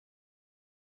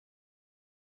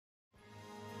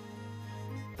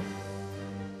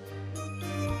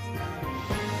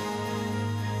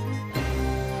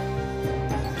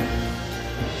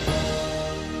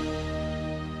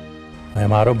I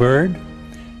am Otto,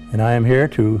 and I am here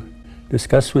to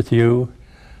discuss with you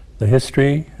the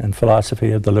history and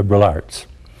philosophy of the liberal arts.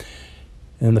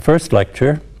 In the first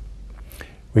lecture,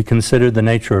 we considered the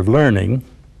nature of learning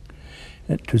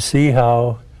to see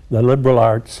how the liberal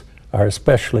arts are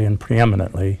especially and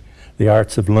preeminently the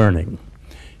arts of learning.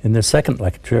 In the second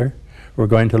lecture, we're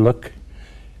going to look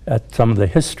at some of the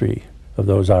history of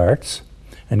those arts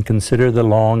and consider the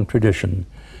long tradition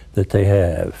that they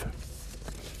have.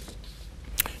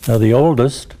 Now, the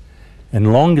oldest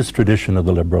and longest tradition of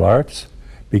the liberal arts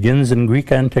begins in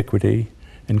Greek antiquity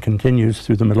and continues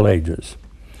through the Middle Ages.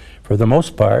 For the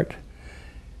most part,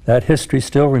 that history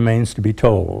still remains to be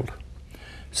told.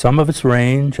 Some of its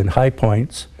range and high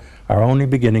points are only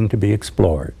beginning to be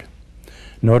explored.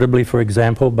 Notably, for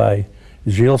example, by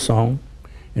Gilson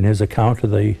in his account of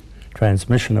the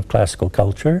transmission of classical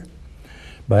culture,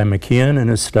 by McKeon in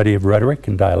his study of rhetoric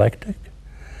and dialectic,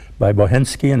 by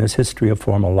Bohensky in his history of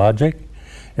formal logic,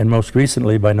 and most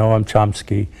recently by Noam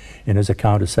Chomsky in his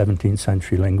account of 17th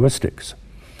century linguistics.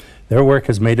 Their work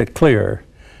has made it clear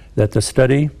that the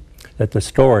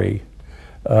story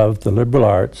of the liberal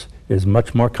arts is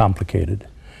much more complicated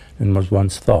than was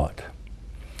once thought.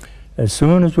 As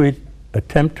soon as we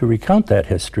attempt to recount that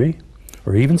history,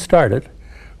 or even start it,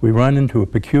 we run into a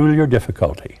peculiar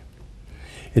difficulty.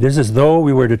 It is as though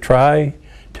we were to try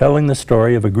telling the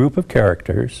story of a group of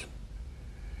characters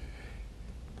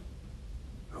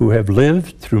who have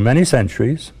lived through many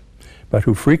centuries, but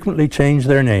who frequently change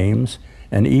their names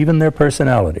and even their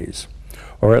personalities,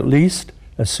 or at least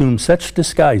assume such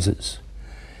disguises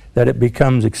that it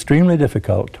becomes extremely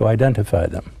difficult to identify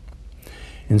them.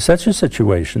 In such a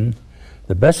situation,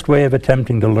 the best way of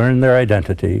attempting to learn their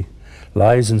identity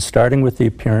lies in starting with the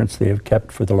appearance they have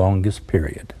kept for the longest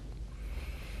period.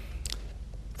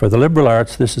 For the liberal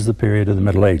arts, this is the period of the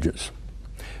Middle Ages,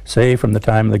 say from the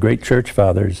time of the great church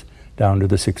fathers down to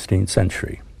the 16th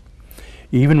century.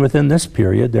 Even within this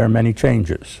period, there are many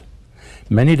changes,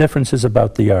 many differences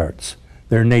about the arts,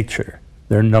 their nature,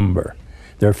 their number,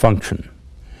 their function.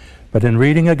 But in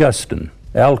reading Augustine,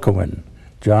 Alcuin,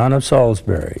 John of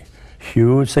Salisbury,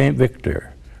 Hugh of St.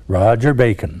 Victor, Roger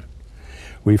Bacon,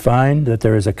 we find that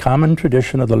there is a common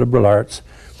tradition of the liberal arts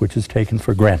which is taken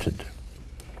for granted.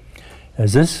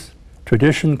 As this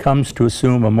tradition comes to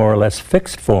assume a more or less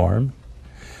fixed form,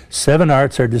 7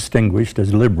 arts are distinguished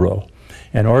as liberal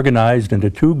and organized into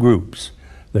 2 groups,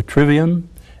 the trivium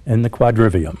and the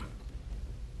quadrivium.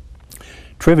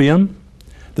 Trivium,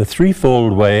 the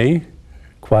threefold way,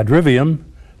 quadrivium,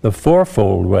 the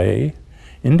fourfold way,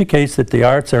 indicates that the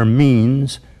arts are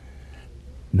means,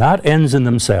 not ends in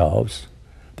themselves.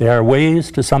 They are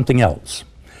ways to something else.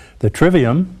 The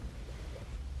trivium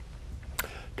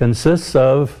consists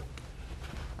of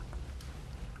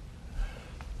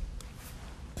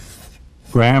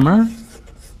grammar,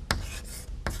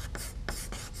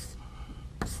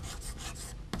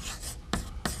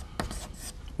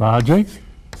 logic,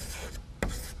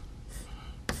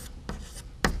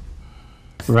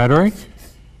 rhetoric,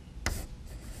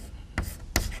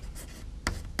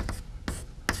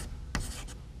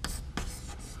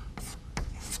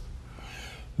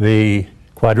 the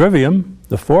quadrivium,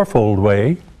 the fourfold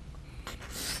way,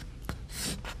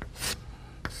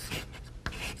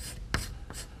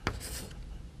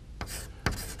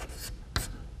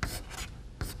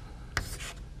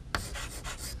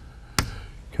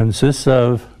 consists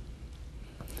of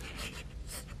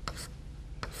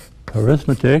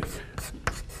arithmetic,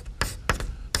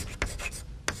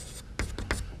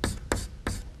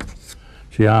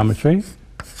 geometry,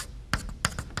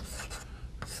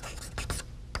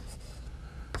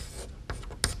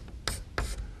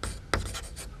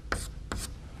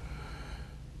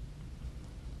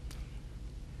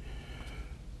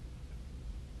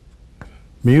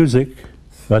 music,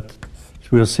 but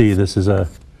as we'll see, this is a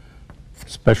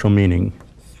special meaning.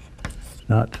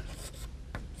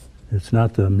 It's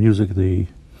not the music, the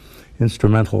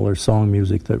instrumental or song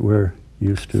music that we're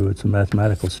used to. It's a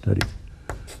mathematical study.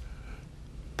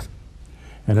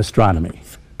 And astronomy.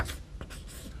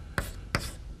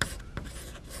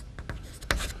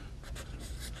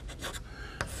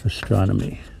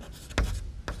 Astronomy.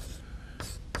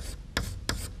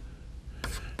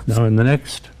 Now in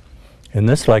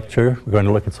this lecture, we're going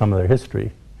to look at some of their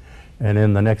history. And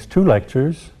in the next 2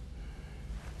 lectures,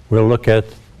 we'll look at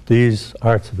these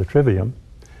arts of the trivium.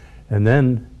 And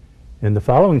then in the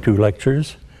following 2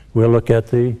 lectures, we'll look at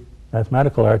the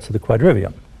mathematical arts of the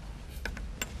quadrivium.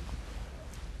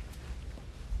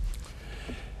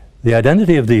 The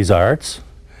identity of these arts,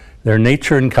 their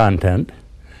nature and content,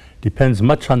 depends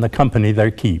much on the company they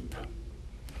keep.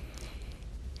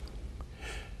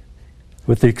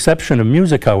 With the exception of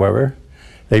music, however,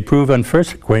 they prove on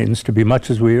first acquaintance to be much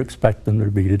as we expect them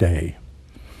to be today.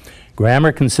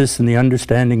 Grammar consists in the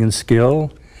understanding and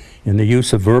skill in the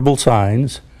use of verbal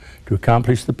signs to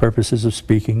accomplish the purposes of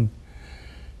speaking,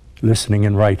 listening,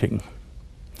 and writing.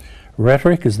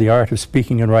 Rhetoric is the art of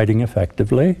speaking and writing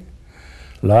effectively.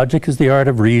 Logic is the art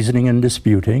of reasoning and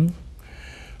disputing.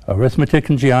 Arithmetic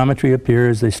and geometry appear,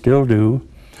 as they still do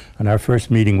on our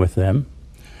first meeting with them,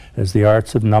 as the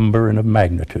arts of number and of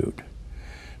magnitude.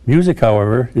 Music,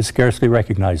 however, is scarcely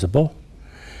recognizable,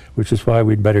 which is why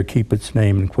we'd better keep its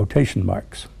name in quotation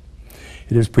marks.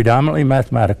 It is predominantly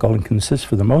mathematical and consists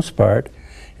for the most part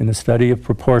in the study of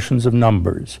proportions of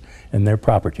numbers and their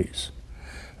properties.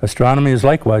 Astronomy is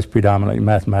likewise predominantly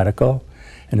mathematical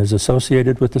and is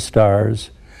associated with the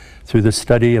stars through the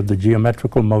study of the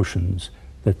geometrical motions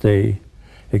that they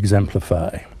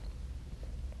exemplify.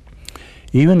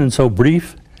 Even in so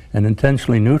brief and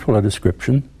intentionally neutral a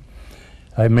description,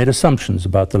 I've made assumptions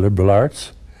about the liberal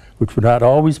arts which would not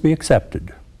always be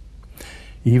accepted,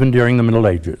 even during the Middle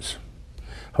Ages.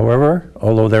 However,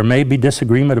 although there may be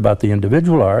disagreement about the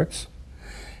individual arts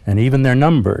and even their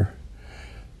number,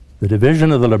 the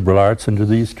division of the liberal arts into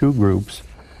these two groups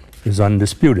is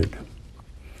undisputed.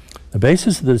 The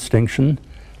basis of the distinction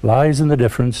lies in the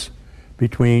difference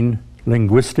between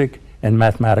linguistic and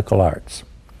mathematical arts.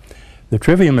 The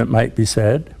trivium, it might be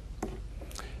said,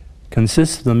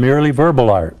 consists of the merely verbal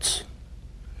arts.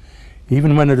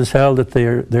 Even when it is held that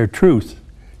their truth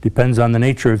depends on the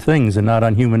nature of things and not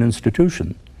on human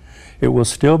institution, it will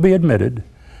still be admitted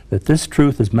that this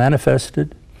truth is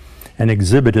manifested and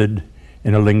exhibited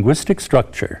in a linguistic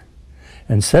structure,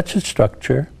 and such a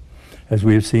structure, as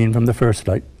we have seen from the first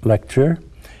lecture,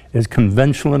 is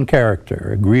conventional in character,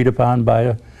 agreed upon by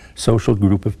a social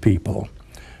group of people.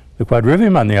 The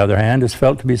quadrivium, on the other hand, is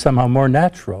felt to be somehow more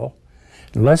natural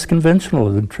and less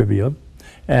conventional than trivium,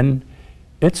 and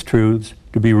its truths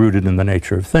to be rooted in the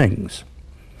nature of things.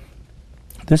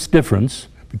 This difference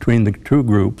between the two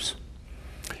groups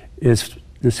is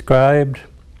described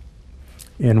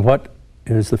in what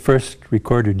is the first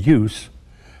recorded use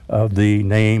of the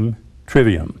name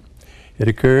trivium. It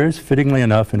occurs, fittingly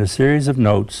enough, in a series of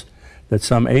notes that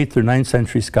some 8th or 9th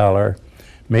century scholar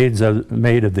made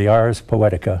of the Ars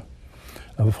Poetica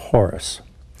of Horace.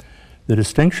 The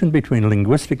distinction between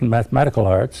linguistic and mathematical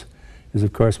arts is,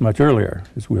 of course, much earlier,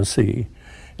 as we'll see,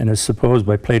 and is supposed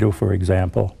by Plato, for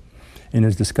example, in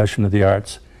his discussion of the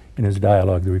arts in his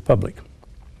dialogue, The Republic.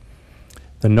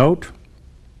 The note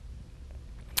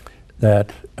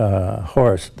that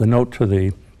the note to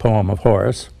the poem of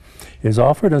Horace is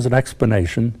offered as an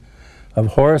explanation of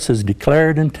Horace's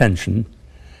declared intention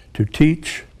to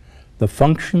teach the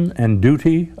function and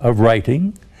duty of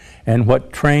writing and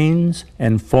what trains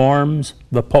and forms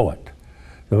the poet.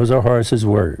 Those are Horace's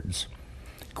words.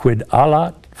 Quid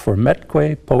allat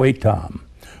formetque poetam,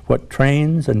 what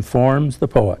trains and forms the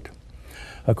poet.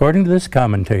 According to this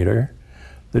commentator,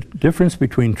 the difference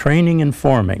between training and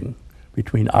forming,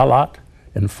 between allat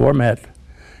and formet,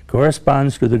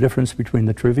 corresponds to the difference between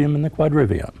the trivium and the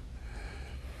quadrivium.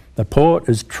 The poet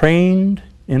is trained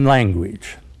in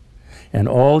language and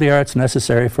all the arts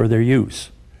necessary for their use,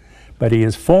 but he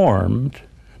is formed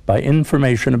by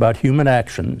information about human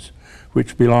actions,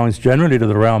 which belongs generally to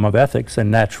the realm of ethics and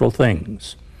natural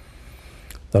things,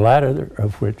 the latter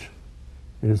of which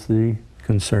is the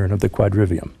concern of the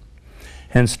quadrivium.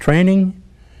 Hence, training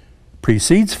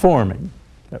precedes forming.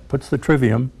 That puts the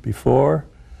trivium before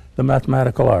the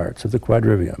mathematical arts of the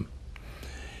quadrivium.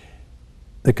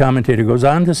 The commentator goes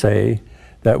on to say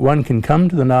that one can come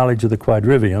to the knowledge of the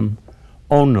quadrivium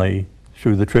only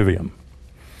through the trivium.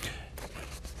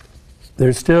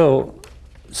 There's still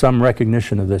some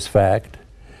recognition of this fact.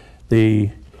 The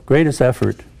greatest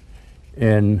effort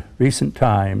in recent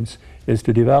times is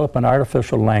to develop an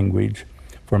artificial language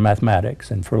for mathematics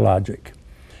and for logic.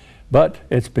 But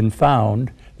it's been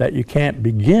found that you can't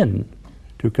begin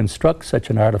to construct such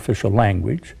an artificial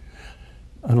language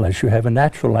unless you have a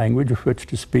natural language with which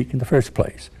to speak in the first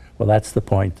place. Well, that's the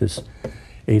point this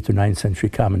 8th or 9th century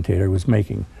commentator was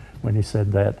making when he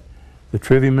said that the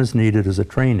trivium is needed as a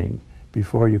training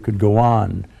before you could go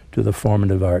on to the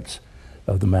formative arts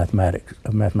of the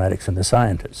mathematics and the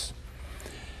scientists.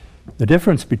 The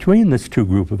difference between this two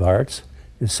groups of arts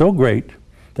is so great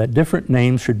that different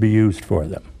names should be used for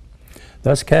them.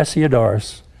 Thus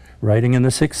Cassiodorus, writing in the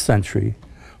 6th century,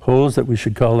 holds that we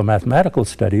should call the mathematical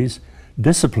studies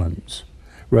disciplines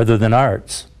rather than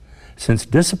arts, since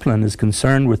discipline is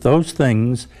concerned with those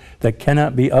things that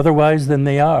cannot be otherwise than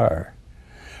they are,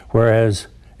 whereas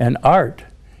an art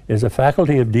is a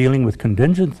faculty of dealing with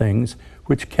contingent things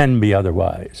which can be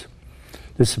otherwise.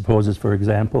 This supposes, for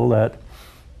example, that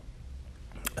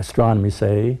astronomy,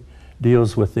 say,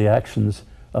 deals with the actions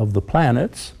of the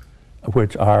planets,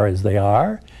 which are as they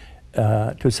are,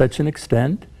 to such an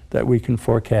extent that we can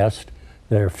forecast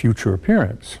their future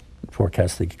appearance,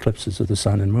 forecast the eclipses of the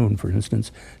sun and moon, for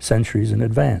instance, centuries in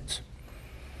advance.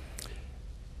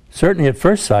 Certainly at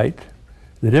first sight,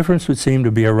 the difference would seem to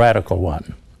be a radical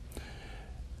one.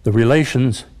 The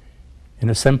relations in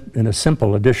a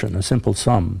simple addition, a simple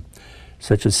sum,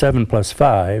 such as 7 plus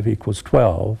 5 equals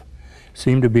 12,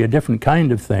 seem to be a different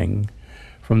kind of thing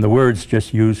from the words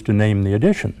just used to name the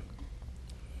addition.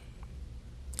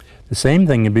 The same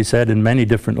thing can be said in many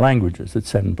different languages, that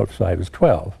 7 plus 5 is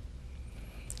 12.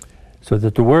 So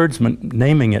that the words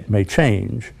naming it may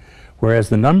change, whereas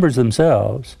the numbers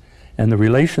themselves and the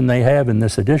relation they have in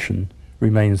this addition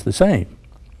remains the same.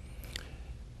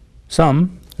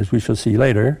 Some, as we shall see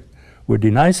later, would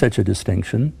deny such a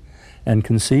distinction and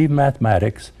conceive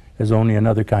mathematics as only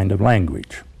another kind of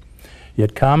language.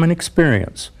 Yet common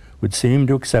experience would seem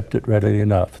to accept it readily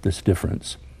enough, this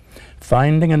difference.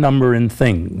 Finding a number in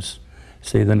things,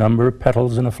 say the number of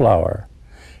petals in a flower,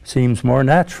 seems more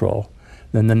natural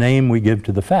than the name we give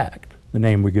to the fact, the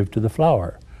name we give to the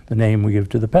flower, the name we give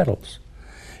to the petals.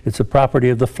 It's a property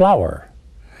of the flower,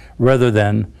 rather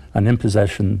than an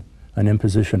imposition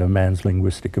of man's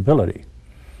linguistic ability.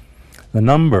 The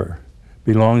number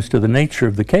belongs to the nature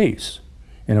of the case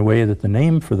in a way that the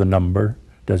name for the number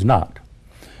does not.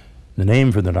 The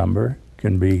name for the number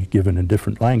can be given in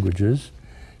different languages.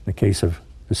 In the case of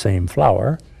the same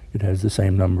flower, it has the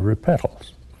same number of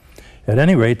petals. At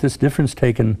any rate, this difference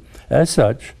taken as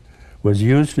such was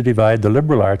used to divide the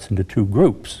liberal arts into two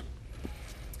groups.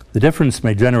 The difference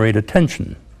may generate a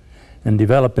tension and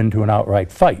develop into an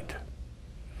outright fight.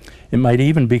 It might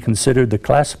even be considered the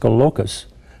classical locus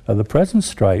of the present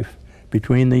strife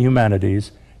between the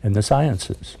humanities and the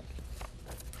sciences.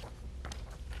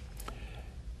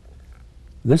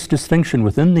 This distinction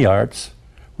within the arts,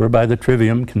 whereby the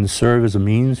trivium can serve as a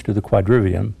means to the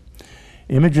quadrivium,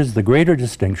 images the greater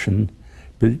distinction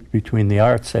between the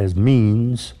arts as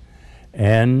means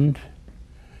and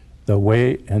the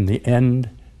way and the end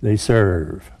they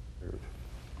serve.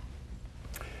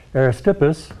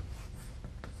 Aristippus,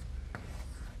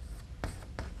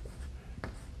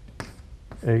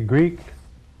 a Greek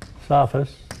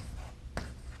sophist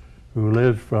who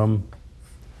lived from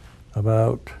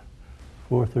about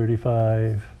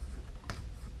 435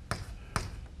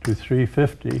 to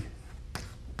 350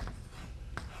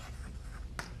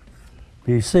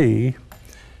 BC,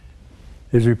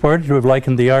 is reported to have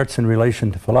likened the arts in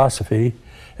relation to philosophy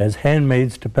as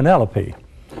handmaids to Penelope.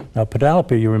 Now,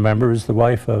 Penelope, you remember, is the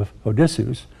wife of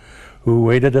Odysseus, who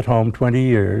waited at home 20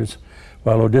 years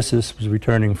while Odysseus was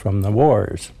returning from the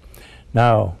wars.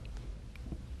 Now,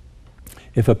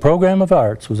 if a program of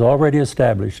arts was already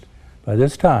established by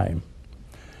this time,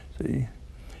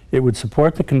 it would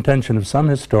support the contention of some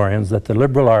historians that the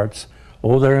liberal arts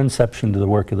owe their inception to the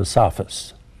work of the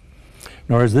sophists.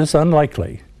 Nor is this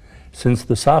unlikely, since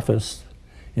the sophists,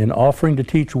 in offering to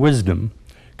teach wisdom,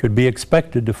 could be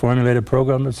expected to formulate a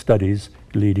program of studies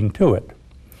leading to it.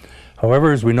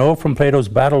 However, as we know from Plato's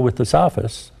battle with the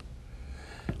sophists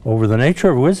over the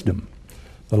nature of wisdom,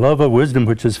 the love of wisdom,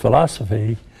 which is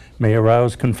philosophy, may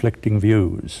arouse conflicting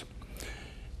views.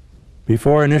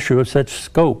 Before an issue of such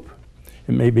scope,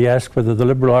 it may be asked whether the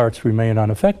liberal arts remain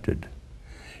unaffected,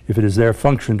 if it is their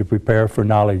function to prepare for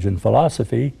knowledge and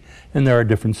philosophy, and there are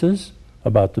differences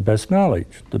about the best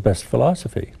knowledge, the best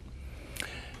philosophy.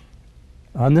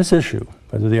 On this issue,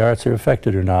 whether the arts are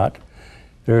affected or not,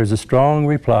 there is a strong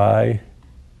reply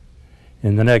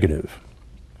in the negative.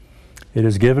 It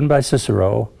is given by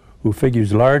Cicero, who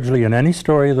figures largely in any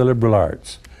story of the liberal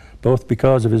arts, both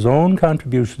because of his own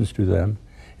contributions to them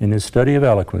in his study of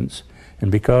eloquence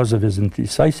and because of his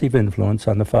decisive influence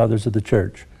on the fathers of the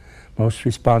Church, most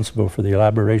responsible for the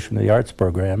elaboration of the arts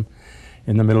program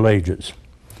in the Middle Ages.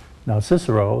 Now,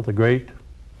 Cicero, the great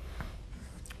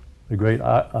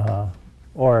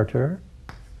orator,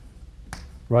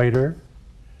 writer,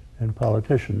 and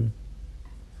politician,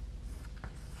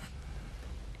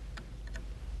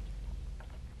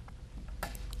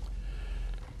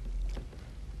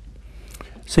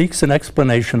 seeks an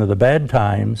explanation of the bad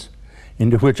times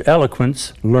into which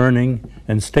eloquence, learning,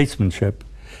 and statesmanship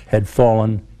had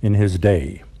fallen in his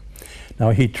day. Now,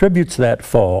 he attributes that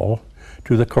fall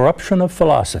to the corruption of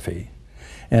philosophy,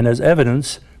 and as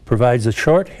evidence provides a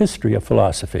short history of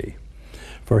philosophy.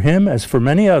 For him, as for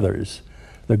many others,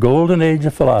 the golden age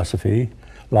of philosophy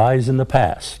lies in the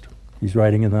past. He's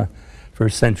writing in the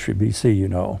 1st century BC, you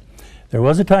know. There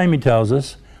was a time, he tells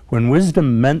us, when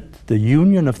wisdom meant the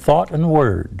union of thought and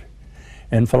word,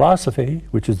 and philosophy,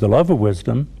 which is the love of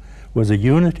wisdom, was a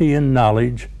unity in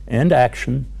knowledge and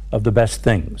action of the best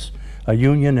things, a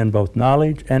union in both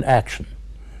knowledge and action.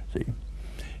 See?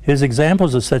 His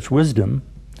examples of such wisdom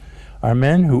are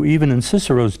men who even in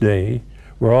Cicero's day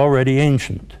were already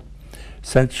ancient,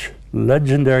 such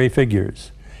legendary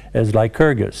figures as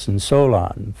Lycurgus and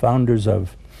Solon, founders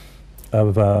of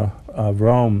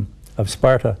Rome, of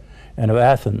Sparta, and of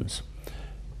Athens,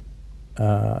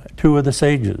 two of the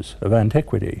sages of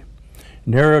antiquity.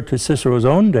 Nearer to Cicero's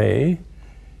own day,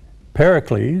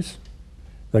 Pericles,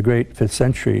 the great 5th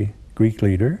century Greek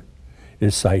leader,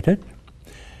 is cited.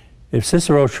 If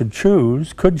Cicero could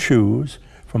choose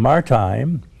from our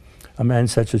time, a man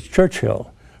such as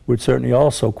Churchill would certainly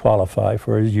also qualify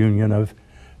for his union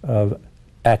of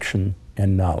action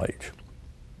and knowledge.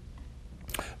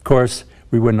 Of course,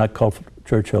 we would not call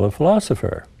Churchill a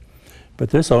philosopher, but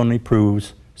this only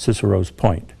proves Cicero's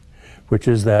point, which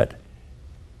is that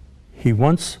he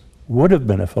once would have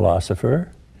been a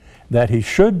philosopher, that he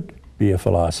should be a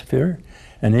philosopher,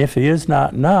 and if he is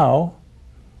not now,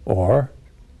 or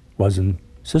was in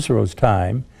Cicero's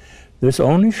time, this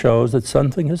only shows that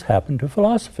something has happened to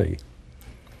philosophy.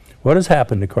 What has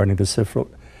happened, according to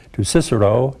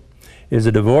Cicero, is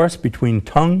a divorce between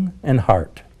tongue and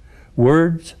heart,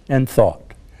 words and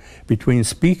thought, between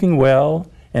speaking well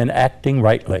and acting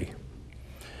rightly.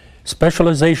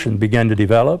 Specialization began to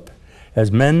develop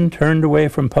as men turned away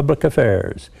from public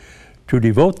affairs to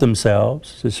devote themselves,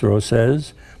 Cicero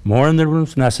says, more than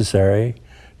was necessary,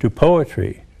 to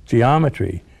poetry,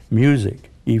 geometry, music,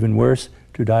 even worse,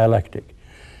 to dialectic.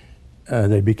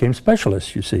 They became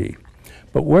specialists, you see.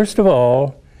 But worst of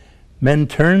all, men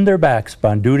turned their backs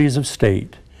upon duties of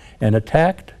state and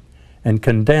attacked and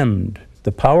condemned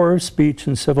the power of speech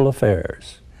in civil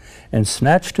affairs, and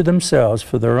snatched to themselves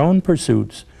for their own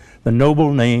pursuits the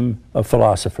noble name of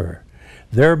philosopher,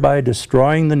 thereby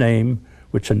destroying the name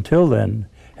which until then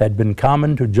had been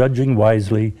common to judging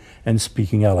wisely and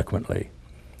speaking eloquently.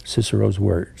 Cicero's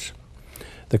words.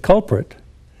 The culprit,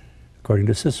 according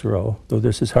to Cicero, though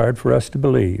this is hard for us to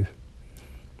believe,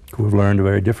 who have learned a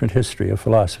very different history of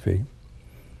philosophy,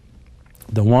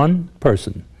 the one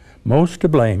person most to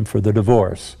blame for the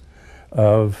divorce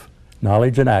of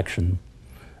knowledge and action,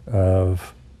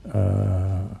 of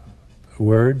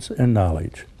words and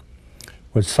knowledge,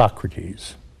 was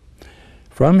Socrates.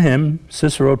 From him,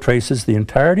 Cicero traces the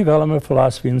entire development of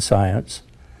philosophy and science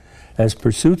as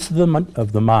pursuits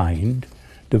of the mind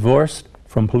divorced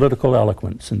from political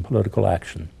eloquence and political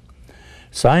action.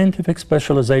 Scientific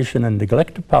specialization and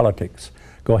neglect of politics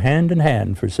go hand in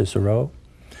hand for Cicero,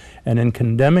 and in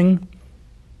condemning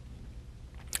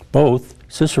both,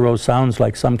 Cicero sounds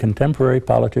like some contemporary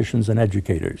politicians and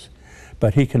educators,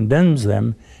 but he condemns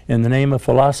them in the name of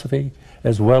philosophy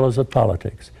as well as of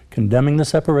politics, condemning the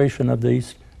separation of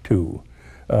these two,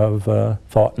 of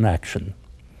thought and action.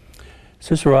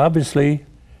 Cicero obviously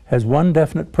has one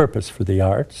definite purpose for the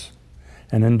arts,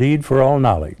 and indeed for all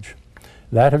knowledge,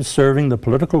 that of serving the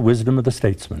political wisdom of the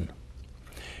statesman.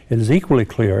 It is equally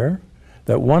clear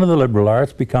that one of the liberal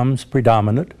arts becomes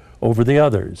predominant over the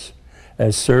others,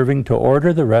 as serving to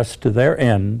order the rest to their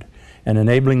end and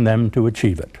enabling them to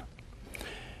achieve it.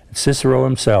 Cicero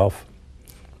himself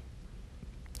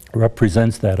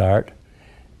represents that art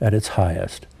at its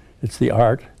highest. It's the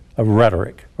art of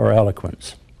rhetoric or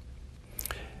eloquence.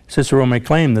 Cicero may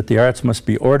claim that the arts must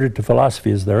be ordered to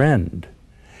philosophy as their end,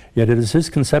 yet it is his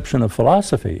conception of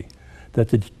philosophy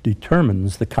that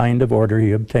determines the kind of order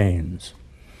he obtains.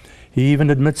 He even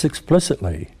admits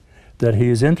explicitly that he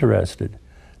is interested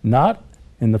not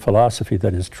in the philosophy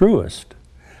that is truest,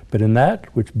 but in that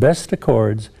which best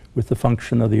accords with the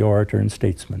function of the orator and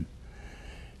statesman.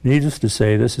 Needless to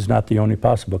say, this is not the only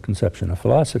possible conception of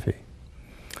philosophy.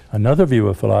 Another view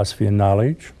of philosophy and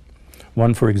knowledge,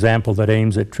 one, for example, that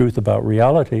aims at truth about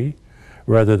reality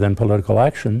rather than political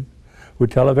action, would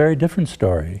tell a very different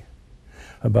story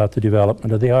about the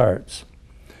development of the arts.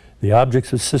 The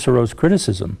objects of Cicero's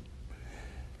criticism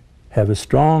have a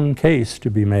strong case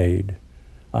to be made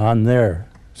on their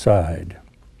side.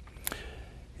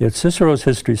 Yet Cicero's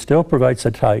history still provides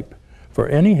a type for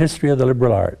any history of the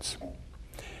liberal arts.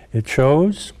 It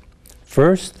shows,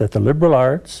 first, that the liberal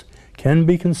arts can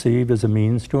be conceived as a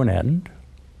means to an end.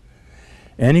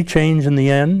 Any change in the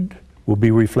end will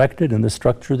be reflected in the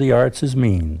structure of the arts as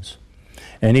means.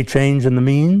 Any change in the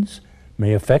means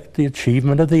may affect the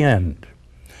achievement of the end.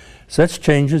 Such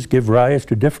changes give rise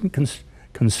to different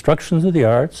constructions of the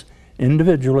arts,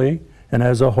 individually and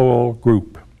as a whole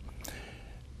group.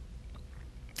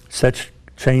 Such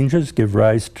changes give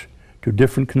rise to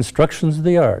different constructions of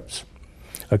the arts,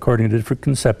 according to different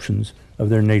conceptions of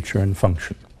their nature and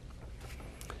function.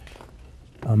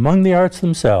 Among the arts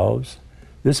themselves,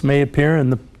 this may appear in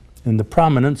the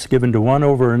prominence given to one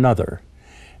over another,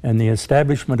 and the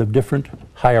establishment of different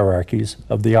hierarchies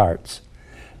of the arts,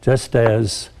 just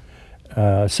as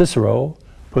Cicero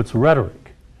puts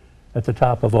rhetoric at the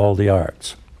top of all the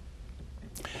arts.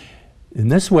 In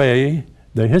this way,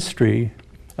 the history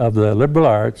of the liberal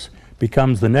arts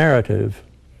becomes the narrative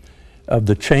of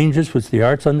the changes which the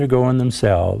arts undergo in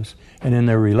themselves and in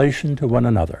their relation to one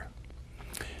another,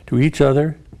 to each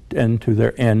other, and to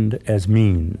their end as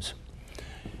means.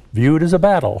 Viewed as a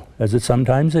battle, as it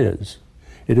sometimes is,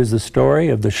 it is the story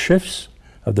of the shifts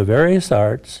of the various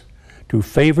arts to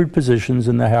favored positions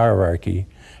in the hierarchy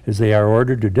as they are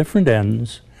ordered to different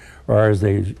ends, or as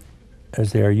they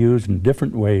are used in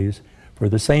different ways for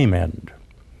the same end.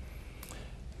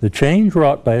 The change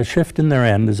wrought by a shift in their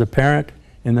end is apparent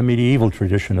in the medieval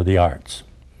tradition of the arts.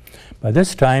 By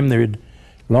this time, they had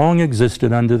long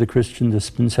existed under the Christian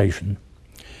dispensation.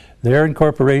 Their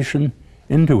incorporation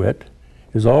into it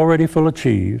is already full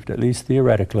achieved, at least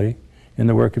theoretically, in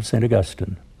the work of St.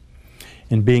 Augustine.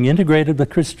 In being integrated with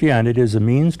Christianity as a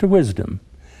means to wisdom,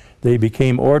 they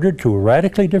became ordered to a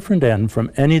radically different end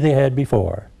from any they had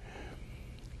before.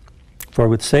 For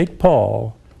with St.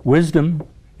 Paul, wisdom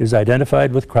is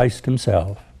identified with Christ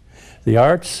himself. The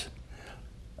arts,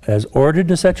 as ordered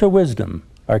to such a wisdom,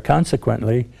 are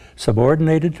consequently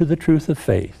subordinated to the truth of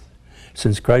faith,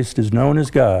 since Christ is known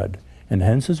as God, and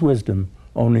hence his wisdom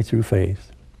only through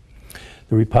faith.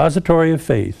 The repository of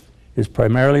faith is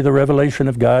primarily the revelation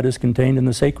of God as contained in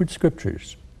the sacred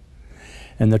scriptures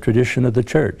and the tradition of the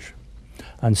church.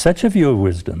 On such a view of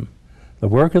wisdom, the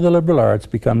work of the liberal arts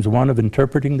becomes one of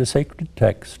interpreting the sacred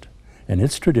text and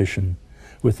its tradition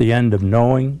with the end of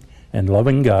knowing and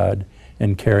loving God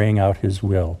and carrying out his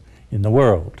will in the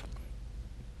world.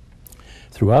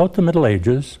 Throughout the Middle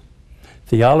Ages,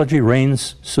 theology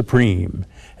reigns supreme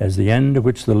as the end of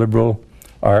which the liberal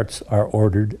arts are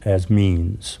ordered as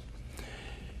means.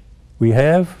 We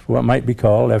have what might be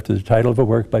called, after the title of a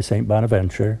work by St.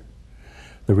 Bonaventure,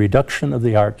 the reduction of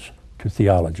the arts to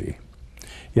theology.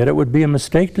 Yet it would be a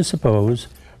mistake to suppose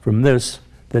from this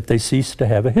that they cease to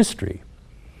have a history.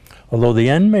 Although the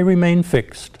end may remain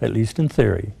fixed, at least in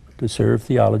theory, to serve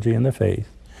theology and the faith,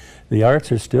 the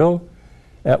arts are still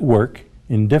at work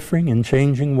in differing and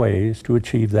changing ways to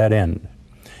achieve that end,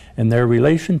 and their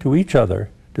relation to each other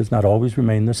does not always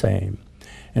remain the same.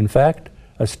 In fact,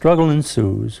 a struggle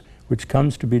ensues which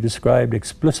comes to be described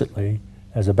explicitly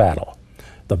as a battle,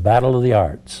 the battle of the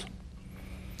arts.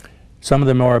 Some of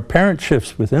the more apparent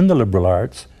shifts within the liberal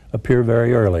arts appear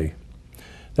very early.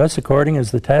 Thus, according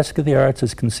as the task of the arts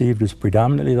is conceived as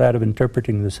predominantly that of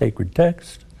interpreting the sacred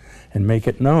text and make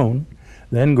it known,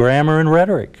 then grammar and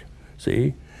rhetoric,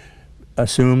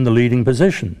 assume the leading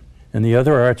position, and the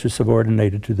other arts are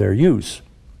subordinated to their use.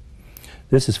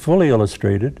 This is fully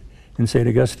illustrated in St.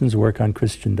 Augustine's work on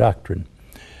Christian doctrine,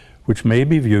 which may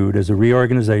be viewed as a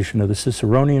reorganization of the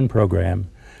Ciceronian program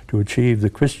to achieve the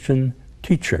Christian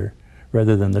teacher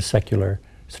rather than the secular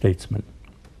statesman.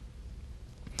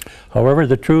 However,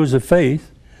 the truths of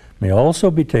faith may also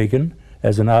be taken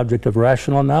as an object of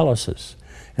rational analysis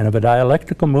and of a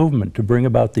dialectical movement to bring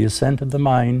about the ascent of the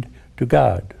mind to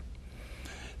God.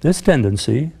 This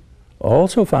tendency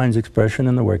also finds expression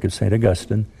in the work of St.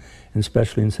 Augustine, and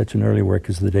especially in such an early work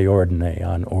as the De Ordine,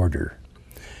 on order.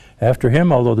 After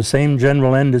him, although the same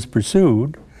general end is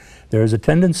pursued, there is a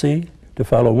tendency to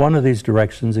follow one of these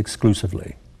directions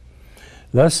exclusively.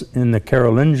 Thus, in the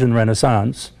Carolingian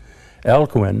Renaissance,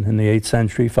 Alcuin in the 8th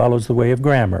century follows the way of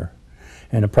grammar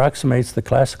and approximates the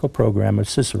classical program of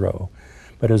Cicero,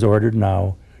 but is ordered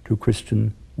now to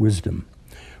Christian wisdom.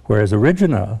 Whereas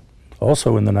Origena,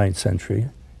 also in the 9th century,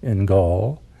 in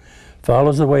Gaul,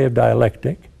 follows the way of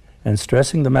dialectic and,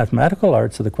 stressing the mathematical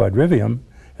arts of the quadrivium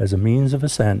as a means of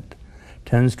ascent,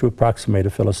 tends to approximate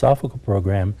a philosophical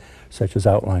program such as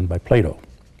outlined by Plato.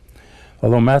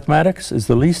 Although mathematics is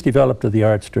the least developed of the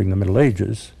arts during the Middle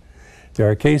Ages, there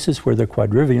are cases where the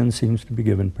quadrivium seems to be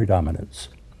given predominance.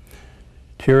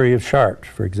 Thierry of Chartres,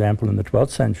 for example, in the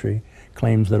 12th century,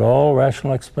 claims that all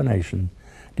rational explanation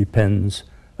depends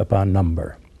upon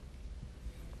number.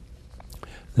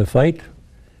 The fight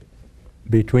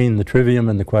between the trivium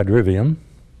and the quadrivium,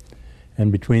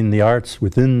 and between the arts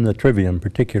within the trivium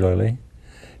particularly,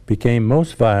 became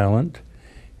most violent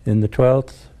in the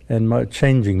 12th and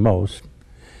changing most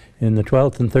in the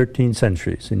 12th and 13th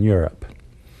centuries in Europe.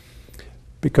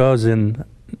 Because in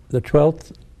the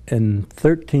 12th and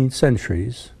 13th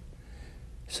centuries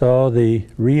saw the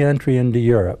re-entry into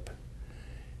Europe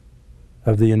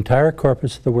of the entire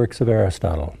corpus of the works of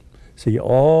Aristotle. See,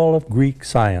 all of Greek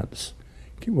science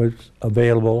was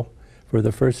available for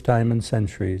the first time in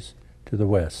centuries to the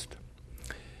West.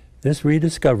 This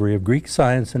rediscovery of Greek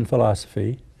science and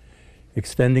philosophy,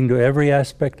 extending to every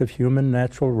aspect of human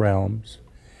natural realms,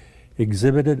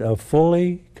 exhibited a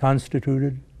fully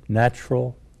constituted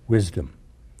natural wisdom.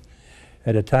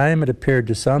 At a time it appeared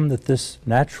to some that this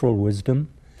natural wisdom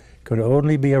could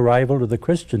only be a rival to the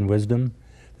Christian wisdom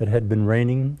that had been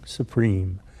reigning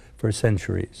supreme for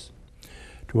centuries.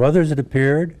 To others it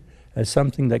appeared as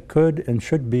something that could and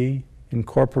should be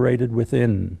incorporated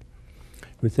within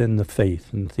the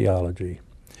faith and theology.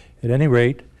 At any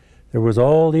rate, there was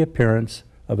all the appearance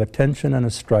of a tension and a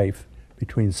strife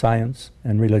between science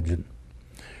and religion.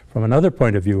 From another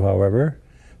point of view, however,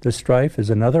 the strife is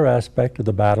another aspect of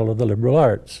the battle of the liberal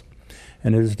arts,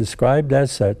 and it is described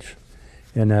as such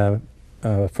in a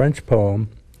French poem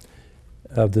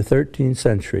of the 13th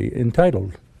century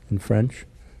entitled, in French,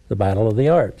 The Battle of the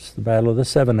Arts, the Battle of the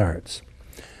Seven Arts.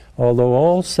 Although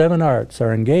all seven arts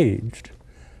are engaged,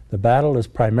 the battle is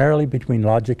primarily between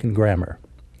logic and grammar,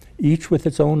 each with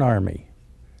its own army.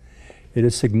 It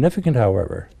is significant,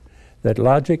 however, that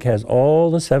logic has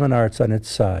all the seven arts on its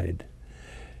side,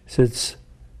 since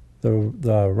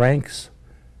the ranks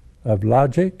of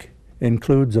logic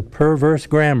includes a perverse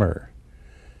grammar,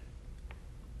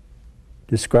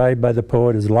 described by the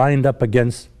poet as lined up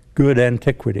against good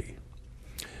antiquity.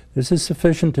 This is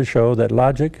sufficient to show that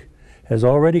logic has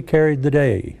already carried the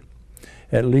day,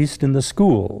 at least in the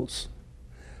schools.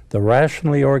 The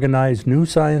rationally organized new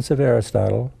science of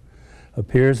Aristotle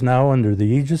appears now under the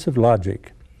aegis of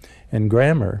logic, and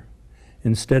grammar,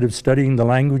 instead of studying the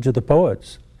language of the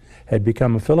poets, had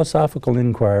become a philosophical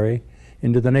inquiry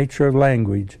into the nature of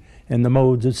language and the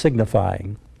modes of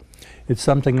signifying. It's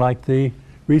something like the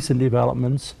recent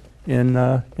developments in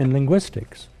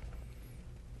linguistics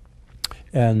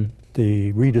and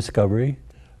the rediscovery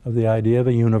of the idea of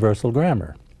a universal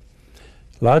grammar.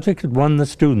 Logic had won the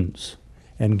students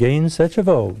and gained such a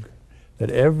vogue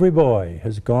that every boy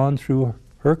has gone through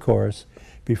her course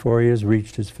before he has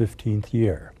reached his 15th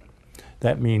year.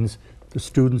 That means the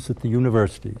students at the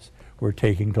universities were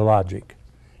taking to logic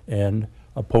and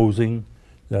opposing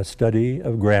the study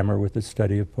of grammar with the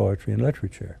study of poetry and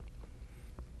literature.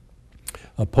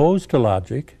 Opposed to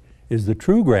logic is the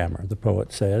true grammar, the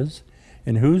poet says,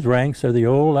 in whose ranks are the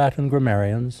old Latin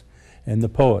grammarians and the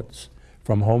poets,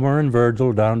 from Homer and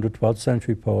Virgil down to 12th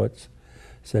century poets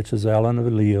such as Alan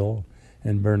of Lille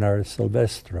and Bernard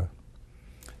Silvestre.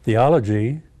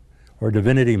 Theology, or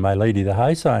divinity, my lady, the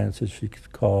high science as she's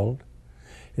called,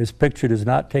 is pictured as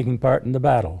not taking part in the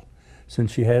battle,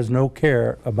 since she has no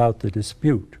care about the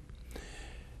dispute.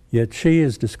 Yet she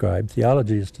is described,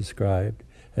 theology is described,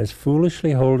 as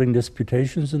foolishly holding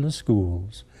disputations in the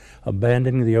schools,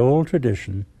 abandoning the old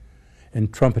tradition,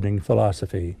 and trumpeting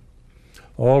philosophy.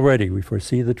 Already we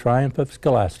foresee the triumph of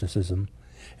scholasticism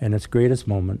and its greatest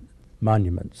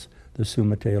monuments, the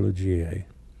Summa Theologiae,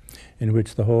 in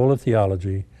which the whole of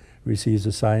theology receives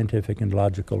a scientific and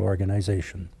logical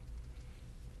organization.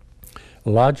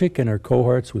 Logic and her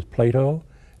cohorts with Plato,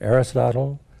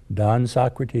 Aristotle, Don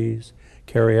Socrates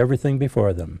carry everything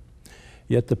before them.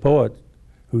 Yet the poet,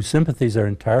 whose sympathies are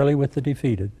entirely with the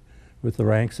defeated, with the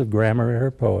ranks of grammar and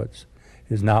her poets,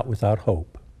 is not without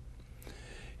hope.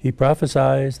 He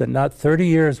prophesies that not 30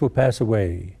 years will pass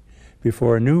away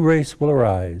before a new race will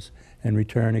arise and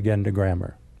return again to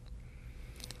grammar,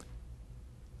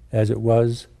 as it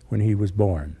was when he was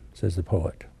born, says the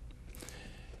poet.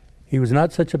 He was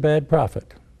not such a bad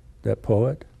prophet, that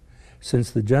poet, since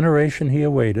the generation he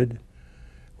awaited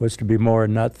was to be more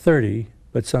not 30,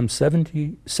 but some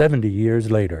 70 years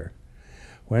later,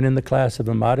 when in the class of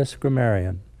a modest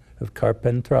grammarian of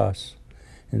Carpentras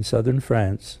in southern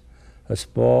France, a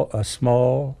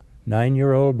small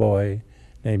 9-year-old boy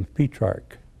named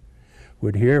Petrarch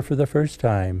would hear for the first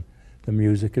time the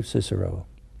music of Cicero.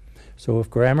 So if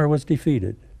grammar was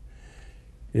defeated,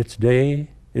 its day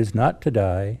is not to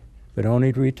die, but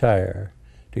only to retire,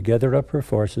 to gather up her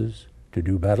forces, to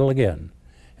do battle again,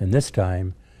 and this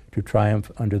time to triumph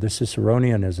under the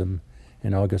Ciceronianism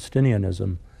and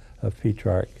Augustinianism of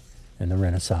Petrarch and the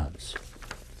Renaissance.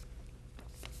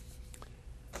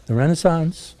 The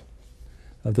Renaissance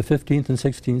of the 15th and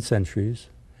 16th centuries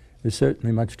is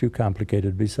certainly much too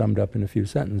complicated to be summed up in a few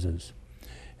sentences.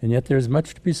 And yet there is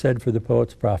much to be said for the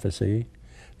poet's prophecy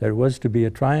that it was to be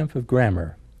a triumph of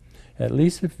grammar, at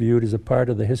least if viewed as a part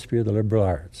of the history of the liberal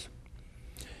arts.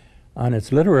 On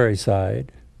its literary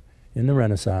side, in the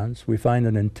Renaissance, we find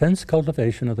an intense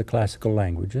cultivation of the classical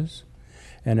languages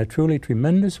and a truly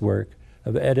tremendous work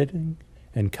of editing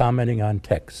and commenting on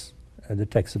texts, the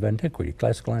texts of antiquity,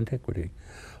 classical antiquity,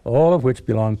 all of which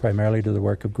belong primarily to the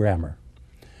work of grammar.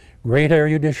 Great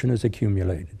erudition is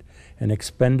accumulated and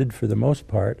expended for the most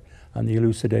part on the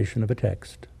elucidation of a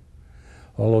text.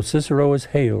 Although Cicero is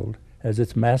hailed as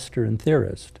its master and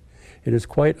theorist, it is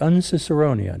quite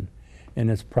un-Ciceronian in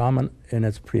its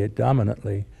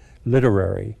predominantly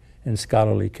literary and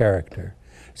scholarly character,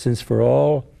 since for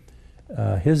all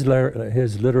his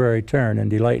literary turn and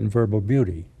delight in verbal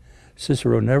beauty,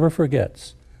 Cicero never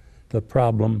forgets the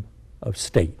problem of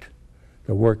state,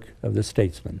 the work of the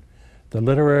statesman. The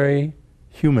literary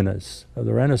humanists of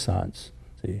the Renaissance,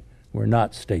 were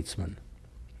not statesmen.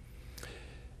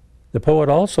 The poet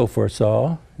also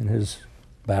foresaw, in his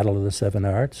Battle of the Seven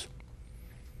Arts,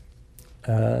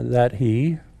 that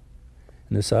he,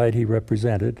 and the side he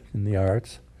represented in the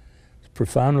arts, was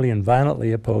profoundly and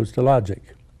violently opposed to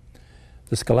logic.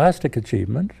 The scholastic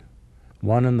achievement,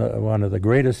 one of the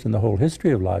greatest in the whole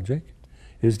history of logic,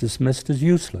 is dismissed as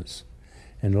useless,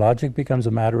 and logic becomes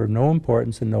a matter of no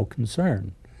importance and no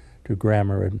concern to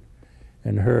grammar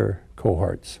and her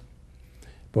cohorts.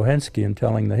 Bohensky, in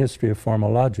telling the history of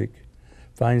formal logic,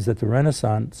 finds that the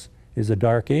Renaissance is a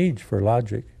dark age for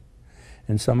logic,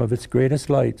 and some of its greatest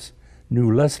lights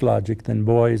knew less logic than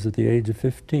boys at the age of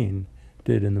 15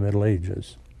 did in the Middle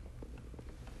Ages.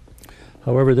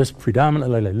 However, this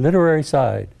predominantly literary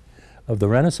side of the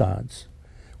Renaissance,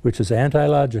 which is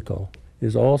anti-logical,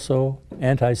 is also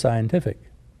anti-scientific.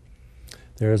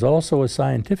 There is also a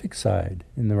scientific side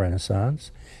in the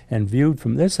Renaissance, and viewed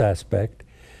from this aspect,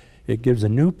 it gives a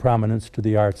new prominence to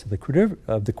the arts of the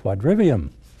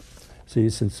quadrivium. See,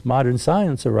 since modern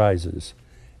science arises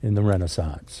in the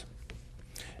Renaissance.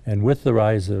 And with the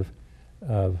rise of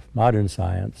modern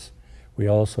science, we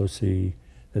also see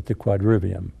that the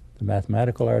quadrivium, the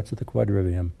mathematical arts of the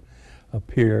quadrivium,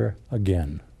 appear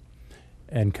again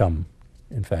and come,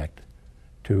 in fact,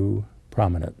 to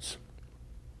prominence.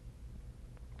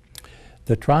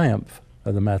 The triumph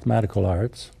of the mathematical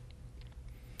arts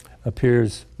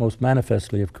appears most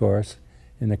manifestly, of course,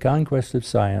 in the conquest of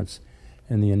science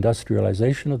and the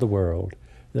industrialization of the world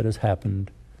that has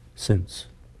happened since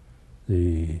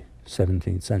the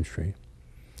 17th century.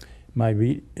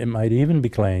 It might even be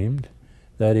claimed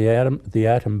that the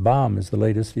atom bomb is the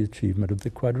latest achievement of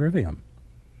the quadrivium.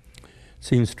 It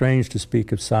seems strange to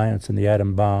speak of science and the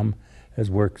atom bomb as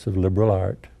works of liberal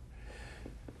art.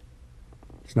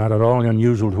 It's not at all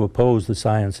unusual to oppose the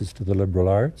sciences to the liberal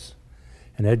arts,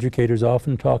 and educators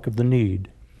often talk of the need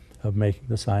of making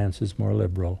the sciences more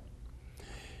liberal.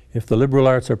 If the liberal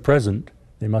arts are present,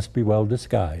 they must be well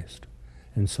disguised,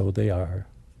 and so they are.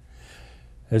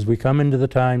 As we come into the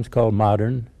times called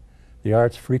modern, the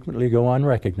arts frequently go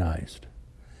unrecognized.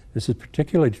 This is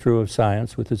particularly true of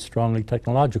science with its strongly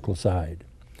technological side.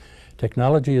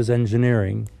 Technology as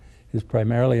engineering is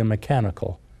primarily a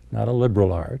mechanical, not a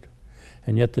liberal art,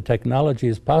 and yet the technology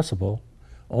is possible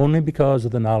only because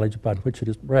of the knowledge upon which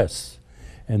it rests,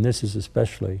 and this is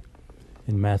especially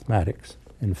in mathematics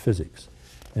and physics,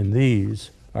 and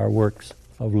these are works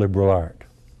of liberal art.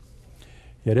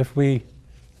 Yet if we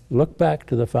look back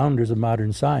to the founders of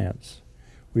modern science,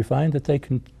 we find that they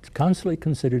constantly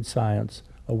considered science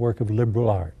a work of liberal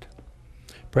art.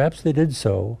 Perhaps they did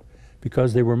so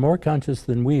because they were more conscious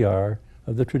than we are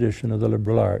of the tradition of the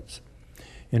liberal arts.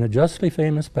 In a justly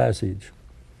famous passage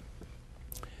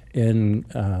in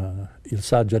Il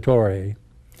Saggiatore,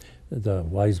 the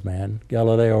wise man,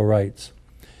 Galileo writes,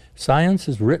 "Science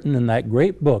is written in that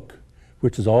great book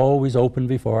which is always open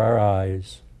before our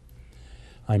eyes.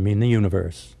 I mean the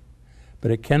universe.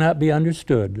 But it cannot be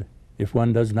understood if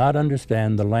one does not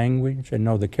understand the language and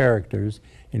know the characters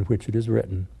in which it is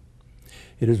written.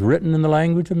 It is written in the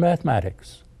language of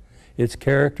mathematics. Its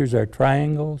characters are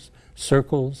triangles,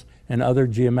 circles, and other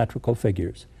geometrical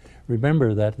figures."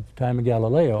 Remember that at the time of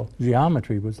Galileo,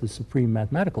 geometry was the supreme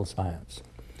mathematical science.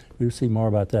 We'll see more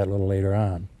about that a little later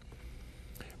on.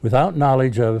 Without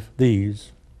knowledge of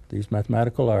these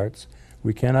mathematical arts,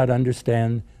 we cannot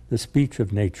understand the speech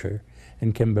of nature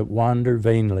and can but wander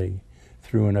vainly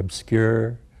through an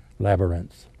obscure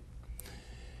labyrinth.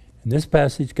 In this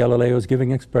passage, Galileo is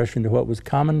giving expression to what was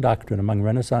common doctrine among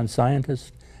Renaissance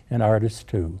scientists and artists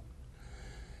too.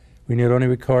 We need only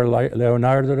recall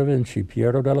Leonardo da Vinci,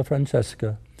 Piero della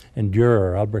Francesca, and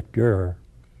Dürer, Albrecht Dürer.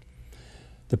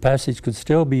 The passage could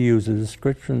still be used as a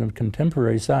description of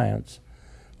contemporary science,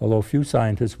 although few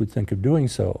scientists would think of doing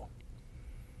so.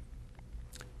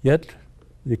 Yet,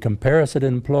 the comparison it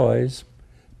employs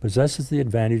possesses the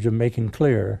advantage of making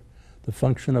clear the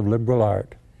function of liberal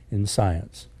art in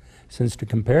science, since to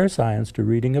compare science to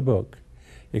reading a book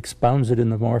expounds it in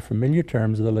the more familiar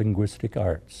terms of the linguistic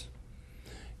arts.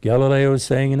 Galileo is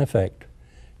saying, in effect,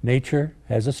 nature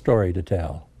has a story to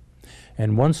tell,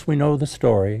 and once we know the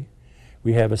story,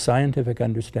 we have a scientific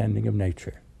understanding of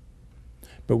nature.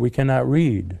 But we cannot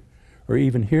read or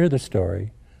even hear the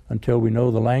story until we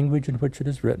know the language in which it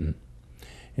is written.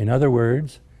 In other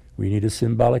words, we need a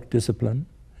symbolic discipline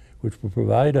which will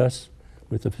provide us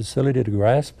with the facility to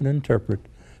grasp and interpret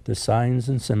the signs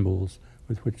and symbols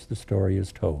with which the story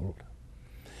is told.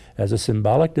 As a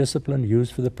symbolic discipline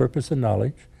used for the purpose of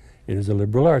knowledge, it is a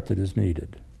liberal art that is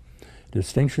needed.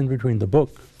 Distinction between the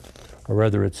book, or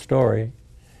rather its story,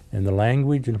 and the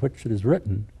language in which it is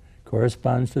written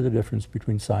corresponds to the difference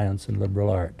between science and liberal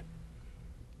art.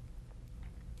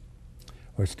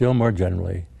 Or still more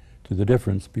generally, to the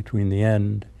difference between the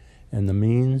end and the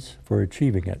means for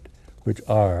achieving it, which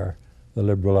are the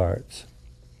liberal arts.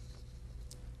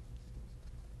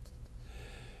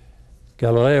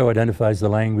 Galileo identifies the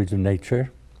language of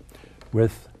nature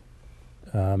with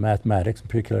mathematics, in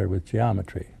particular with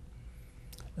geometry.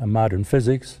 Modern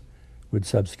physics would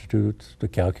substitute the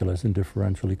calculus and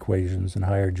differential equations and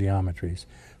higher geometries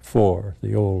for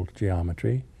the old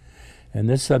geometry, and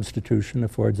this substitution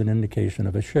affords an indication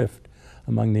of a shift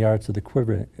among the arts of the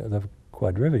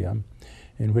quadrivium,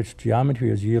 in which geometry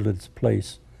has yielded its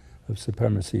place of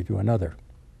supremacy to another.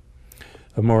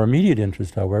 Of more immediate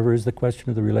interest, however, is the question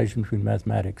of the relation between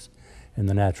mathematics and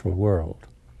the natural world.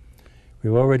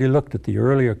 We've already looked at the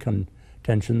earlier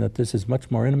contention that this is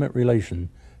much more intimate relation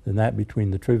than that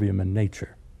between the trivium and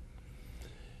nature.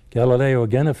 Galileo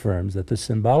again affirms that the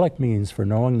symbolic means for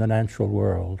knowing the natural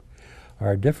world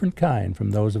are a different kind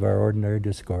from those of our ordinary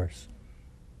discourse.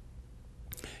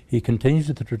 He continues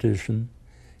the tradition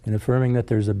in affirming that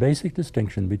there is a basic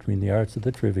distinction between the arts of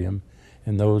the trivium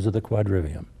and those of the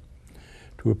quadrivium.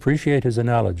 To appreciate his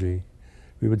analogy,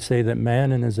 we would say that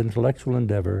man in his intellectual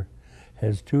endeavor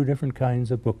has two different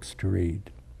kinds of books to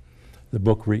read. The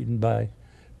book written by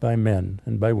men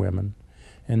and by women,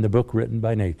 and the book written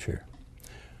by nature.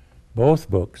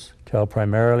 Both books tell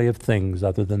primarily of things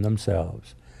other than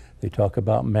themselves. They talk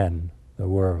about men, the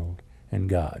world, and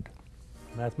God.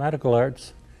 Mathematical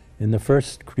arts, in the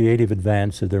first creative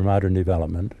advance of their modern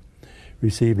development,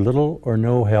 received little or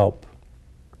no help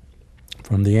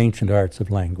from the ancient arts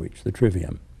of language, the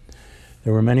trivium.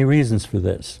 There were many reasons for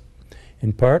this.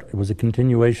 In part, it was a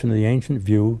continuation of the ancient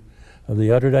view of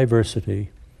the utter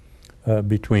diversity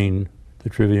between the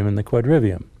trivium and the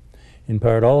quadrivium. In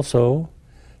part also,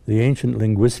 the ancient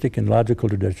linguistic and logical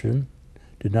tradition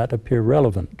did not appear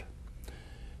relevant.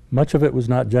 Much of it was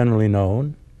not generally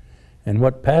known, and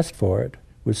what passed for it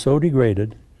was so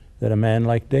degraded that a man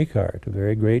like Descartes, a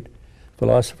very great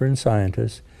philosopher and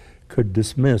scientist, could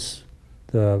dismiss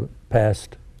the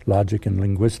past logic and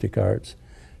linguistic arts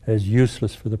as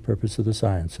useless for the purpose of the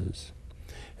sciences.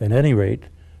 At any rate,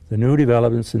 the new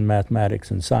developments in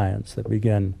mathematics and science that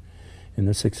began in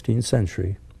the 16th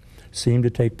century seemed to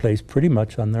take place pretty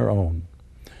much on their own,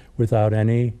 without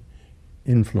any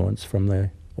influence from the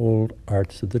old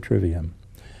arts of the trivium.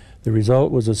 The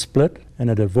result was a split and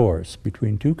a divorce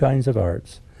between two kinds of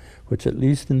arts, which at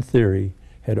least in theory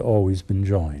had always been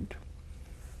joined.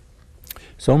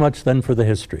 So much then for the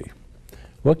history.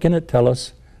 What can it tell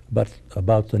us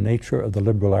about the nature of the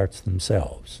liberal arts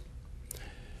themselves?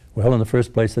 Well, in the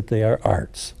first place, that they are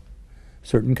arts,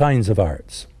 certain kinds of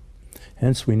arts.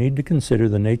 Hence, we need to consider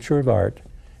the nature of art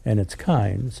and its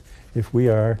kinds if we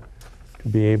are to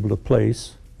be able to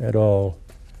place at all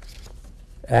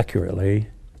accurately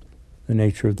the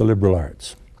nature of the liberal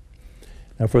arts.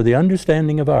 Now, for the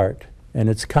understanding of art and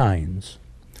its kinds,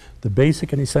 the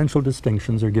basic and essential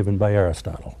distinctions are given by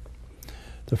Aristotle.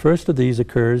 The first of these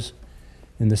occurs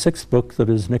in the 6th book of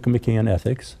his Nicomachean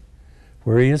Ethics,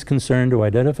 where he is concerned to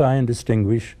identify and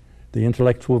distinguish the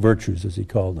intellectual virtues, as he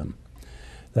called them.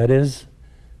 That is,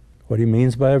 what he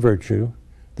means by a virtue,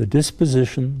 the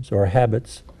dispositions or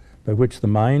habits by which the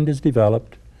mind is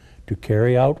developed to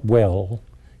carry out well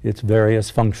its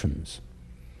various functions.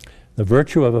 The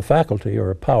virtue of a faculty or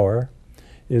a power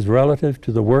is relative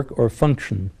to the work or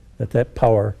function that that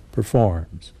power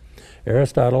performs.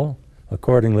 Aristotle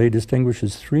accordingly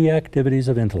distinguishes 3 activities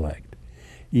of intellect,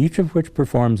 each of which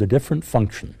performs a different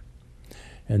function.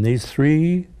 And these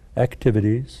 3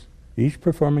 activities, each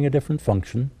performing a different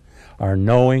function, are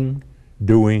knowing,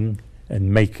 doing,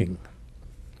 and making.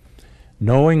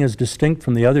 Knowing, is distinct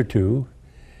from the other 2,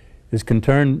 is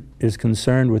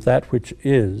concerned with that which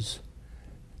is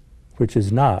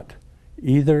not,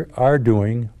 either our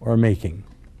doing or making.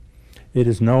 It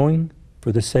is knowing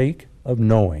for the sake of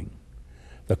knowing.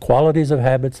 The qualities of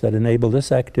habits that enable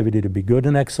this activity to be good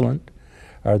and excellent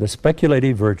are the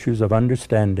speculative virtues of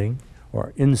understanding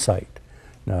or insight.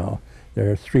 Now,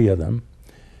 there are three of them.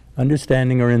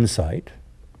 Understanding or insight.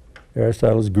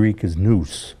 Aristotle's Greek is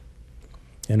nous,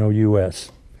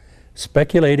 N-O-U-S.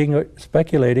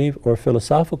 Speculative or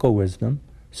philosophical wisdom,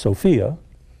 Sophia,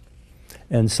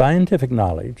 and scientific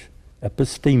knowledge,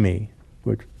 episteme,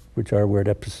 which are where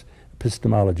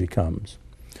epistemology comes.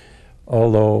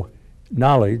 Although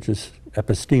knowledge is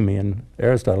episteme in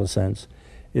Aristotle's sense,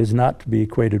 is not to be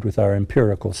equated with our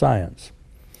empirical science.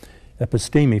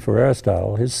 Episteme for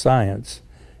Aristotle, his science,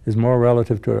 is more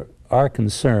relative to our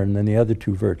concern than the other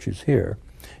two virtues here,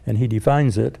 and he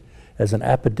defines it as an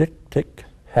apodictic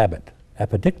habit.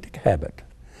 Apodictic habit.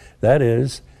 That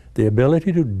is, the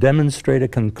ability to demonstrate a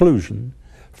conclusion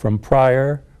from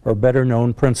prior or better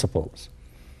known principles.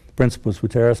 Principles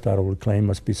which Aristotle would claim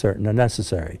must be certain and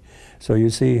necessary. So you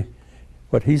see,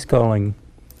 what he's calling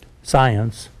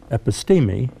science,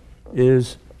 episteme,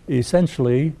 is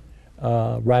essentially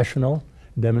rational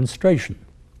demonstration.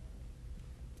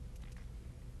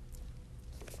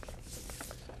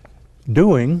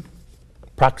 Doing,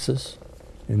 praxis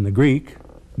in the Greek,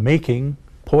 making,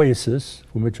 poiesis,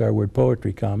 from which our word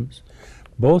poetry comes,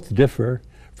 both differ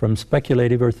from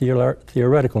speculative or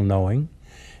theoretical knowing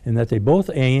in that they both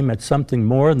aim at something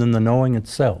more than the knowing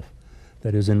itself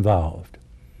that is involved.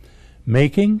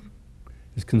 Making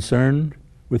is concerned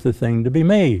with the thing to be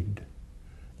made.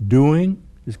 Doing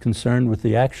is concerned with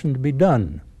the action to be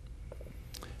done.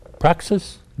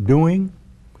 Praxis, doing,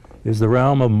 is the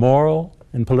realm of moral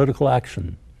and political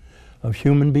action, of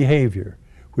human behavior,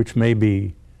 which may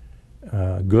be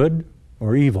good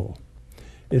or evil.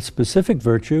 Its specific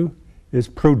virtue is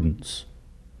prudence,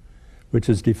 which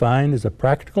is defined as a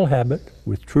practical habit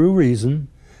with true reason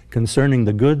concerning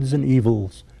the goods and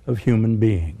evils of human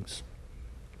beings.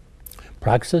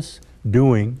 Praxis,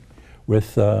 doing,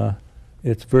 with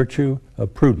its virtue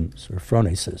of prudence, or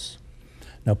phronesis.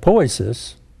 Now,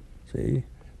 poiesis, see,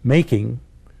 making,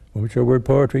 from which our word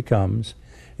poetry comes,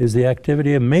 is the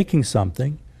activity of making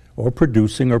something, or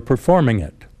producing or performing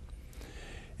it.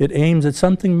 It aims at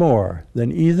something more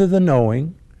than either the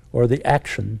knowing or the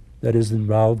action that is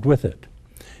involved with it.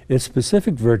 Its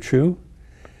specific virtue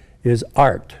is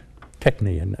art,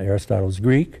 techne in Aristotle's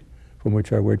Greek, from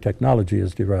which our word technology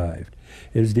is derived.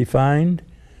 It is defined,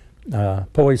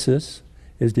 poiesis,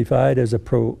 is defined as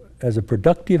a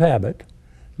productive habit.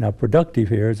 Now, productive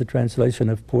here is a translation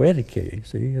of poetike,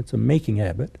 see, it's a making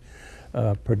habit,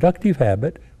 a productive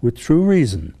habit with true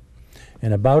reason.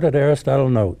 And about it, Aristotle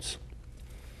notes,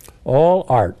 all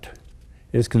art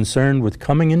is concerned with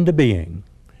coming into being,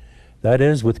 that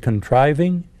is, with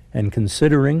contriving and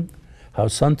considering how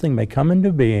something may come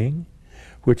into being,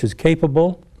 which is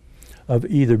capable of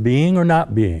either being or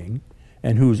not being,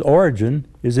 and whose origin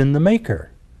is in the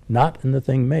maker, not in the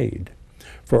thing made.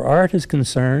 For art is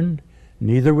concerned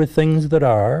neither with things that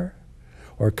are,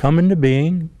 or come into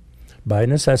being by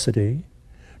necessity,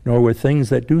 nor with things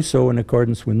that do so in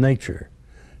accordance with nature,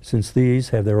 since these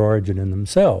have their origin in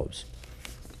themselves.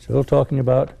 Still talking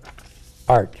about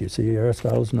art, you see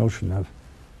Aristotle's notion of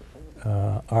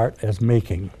art as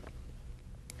making.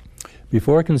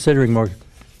 Before considering more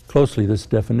closely this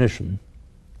definition,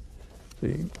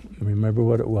 see, remember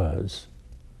what it was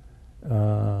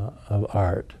of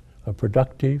art, a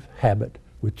productive habit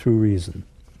with true reason.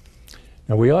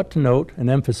 Now, we ought to note and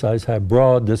emphasize how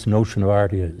broad this notion of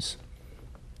art is,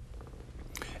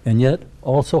 and yet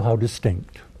also how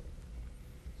distinct.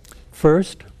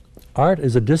 First, art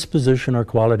is a disposition or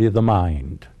quality of the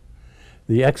mind,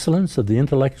 the excellence of the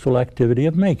intellectual activity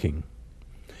of making.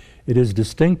 It is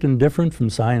distinct and different from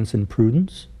science and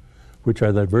prudence, which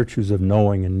are the virtues of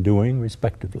knowing and doing,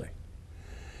 respectively.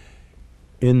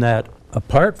 In that,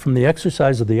 apart from the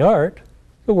exercise of the art,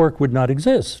 the work would not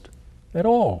exist at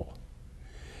all.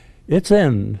 Its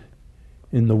end,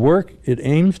 in the work it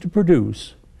aims to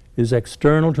produce, is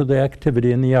external to the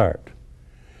activity in the art.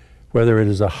 Whether it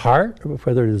is a heart, or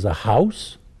whether it is a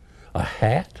house, a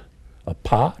hat, a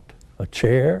pot, a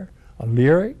chair, a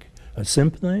lyric, a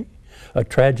symphony, a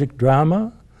tragic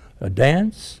drama, a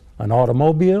dance, an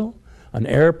automobile, an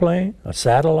airplane, a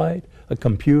satellite, a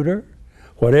computer,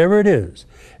 whatever it is,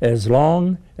 as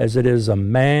long as it is a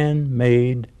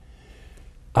man-made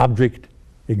object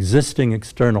existing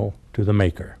external to the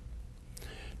maker.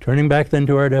 Turning back then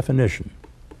to our definition,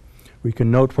 we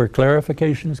can note where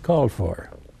clarification is called for.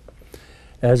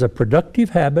 As a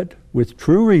productive habit with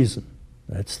true reason,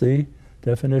 that's the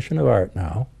definition of art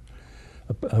now,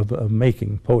 of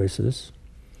making, poiesis,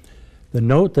 the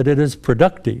note that it is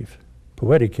productive,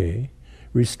 poetike,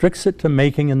 restricts it to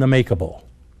making and the makeable.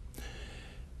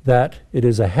 That it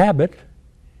is a habit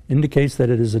indicates that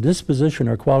it is a disposition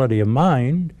or quality of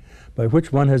mind by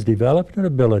which one has developed an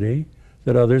ability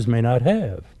that others may not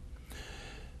have.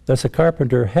 Thus, a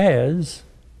carpenter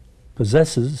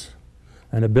possesses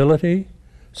an ability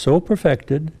so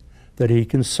perfected that he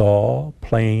can saw,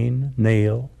 plane,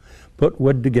 nail, put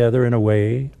wood together in a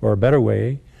way, or a better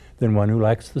way, than one who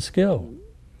lacks the skill.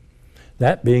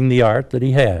 That being the art that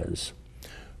he has.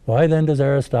 Why then does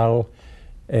Aristotle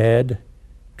add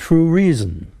true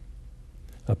reason?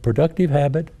 A productive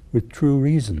habit with true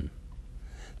reason.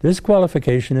 This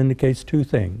qualification indicates two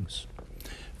things.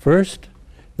 First,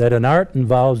 that an art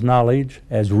involves knowledge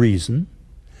as reason,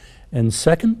 and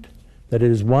second, that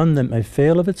it is one that may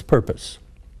fail of its purpose.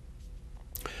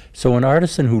 So an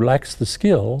artisan who lacks the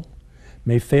skill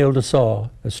may fail to saw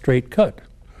a straight cut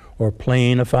or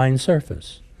plane a fine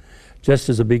surface, just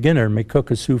as a beginner may cook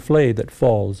a souffle that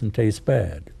falls and tastes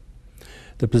bad.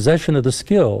 The possession of the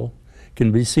skill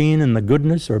can be seen in the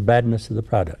goodness or badness of the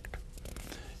product.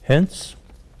 Hence,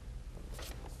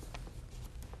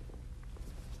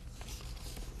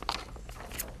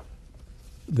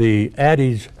 the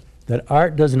adage that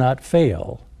art does not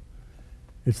fail,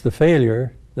 it's the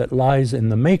failure that lies in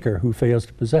the maker who fails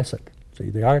to possess it. See,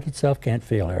 the art itself can't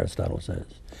fail, Aristotle says.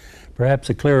 Perhaps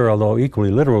a clearer, although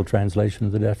equally literal translation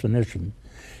of the definition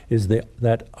is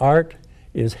that art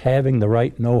is having the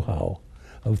right know-how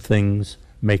of things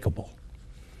makeable.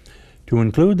 To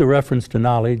include the reference to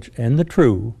knowledge and the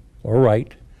true, or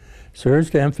right, serves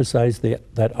to emphasize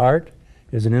that art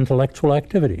is an intellectual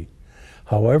activity,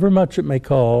 however much it may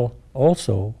call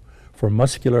also for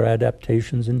muscular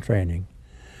adaptations and training,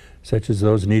 such as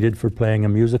those needed for playing a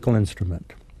musical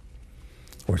instrument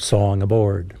or sawing a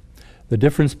board. The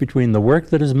difference between the work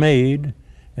that is made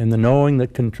and the knowing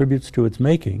that contributes to its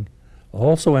making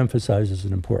also emphasizes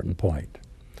an important point.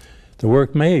 The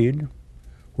work made,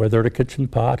 whether a kitchen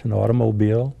pot, an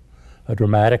automobile, a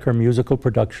dramatic or musical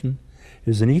production,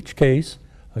 is in each case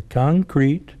a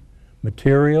concrete,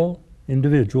 material,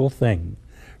 individual thing,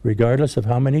 regardless of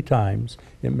how many times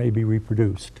it may be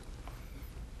reproduced.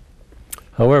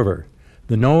 However,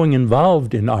 the knowing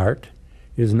involved in art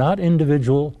is not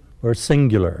individual or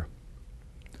singular,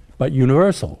 but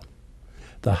universal.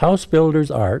 The house builder's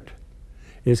art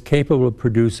is capable of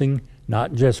producing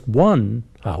not just one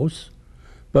house,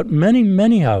 but many,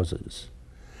 many houses.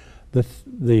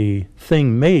 The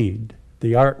thing made,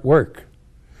 the artwork,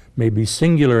 may be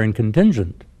singular and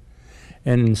contingent,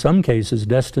 and in some cases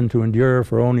destined to endure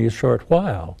for only a short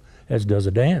while, as does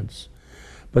a dance.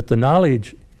 But the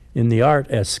knowledge in the art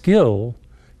as skill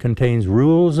contains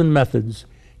rules and methods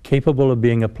capable of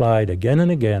being applied again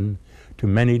and again to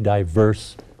many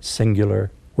diverse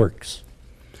singular works.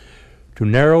 To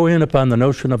narrow in upon the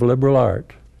notion of liberal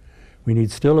art, we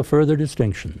need still a further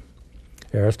distinction.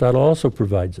 Aristotle also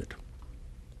provides it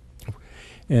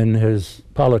in his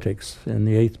Politics, in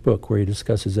the 8th book, where he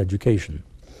discusses education.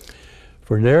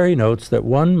 For there he notes that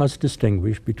one must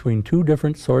distinguish between two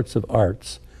different sorts of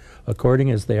arts according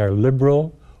as they are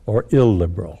liberal or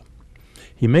illiberal.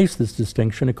 He makes this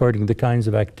distinction according to the kinds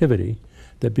of activity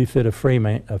that befit a free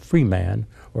man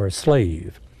or a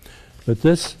slave. But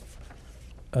this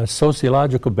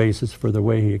sociological basis for the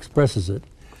way he expresses it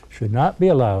should not be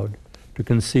allowed to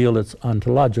conceal its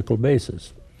ontological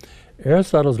basis.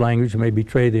 Aristotle's language may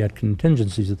betray the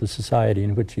contingencies of the society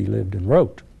in which he lived and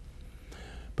wrote,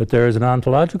 but there is an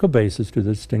ontological basis to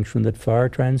the distinction that far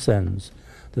transcends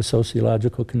the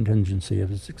sociological contingency of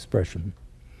his expression.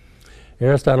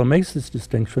 Aristotle makes this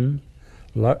distinction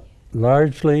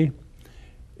largely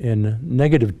in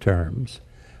negative terms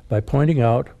by pointing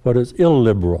out what is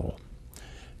illiberal.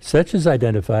 Such is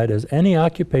identified as any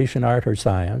occupation, art, or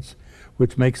science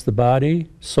which makes the body,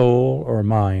 soul, or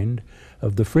mind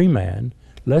of the free man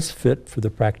less fit for the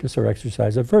practice or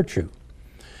exercise of virtue.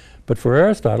 But for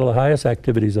Aristotle, the highest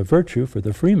activities of virtue for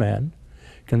the free man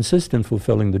consist in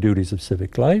fulfilling the duties of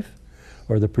civic life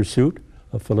or the pursuit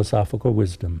of philosophical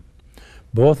wisdom.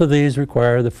 Both of these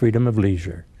require the freedom of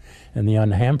leisure and the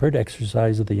unhampered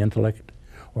exercise of the intellect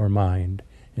or mind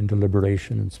in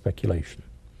deliberation and speculation.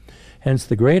 Hence,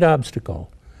 the great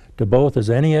obstacle to both is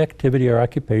any activity or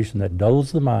occupation that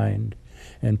dulls the mind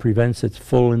and prevents its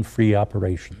full and free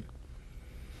operation.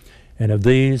 And of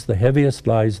these, the heaviest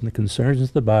lies in the concerns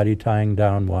of the body tying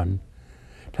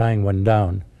one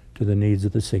down to the needs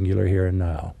of the singular here and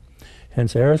now.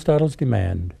 Hence, Aristotle's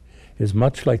demand is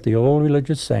much like the old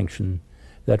religious sanction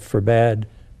that forbade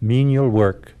menial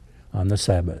work on the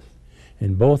Sabbath.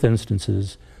 In both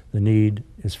instances, the need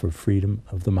is for freedom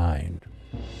of the mind.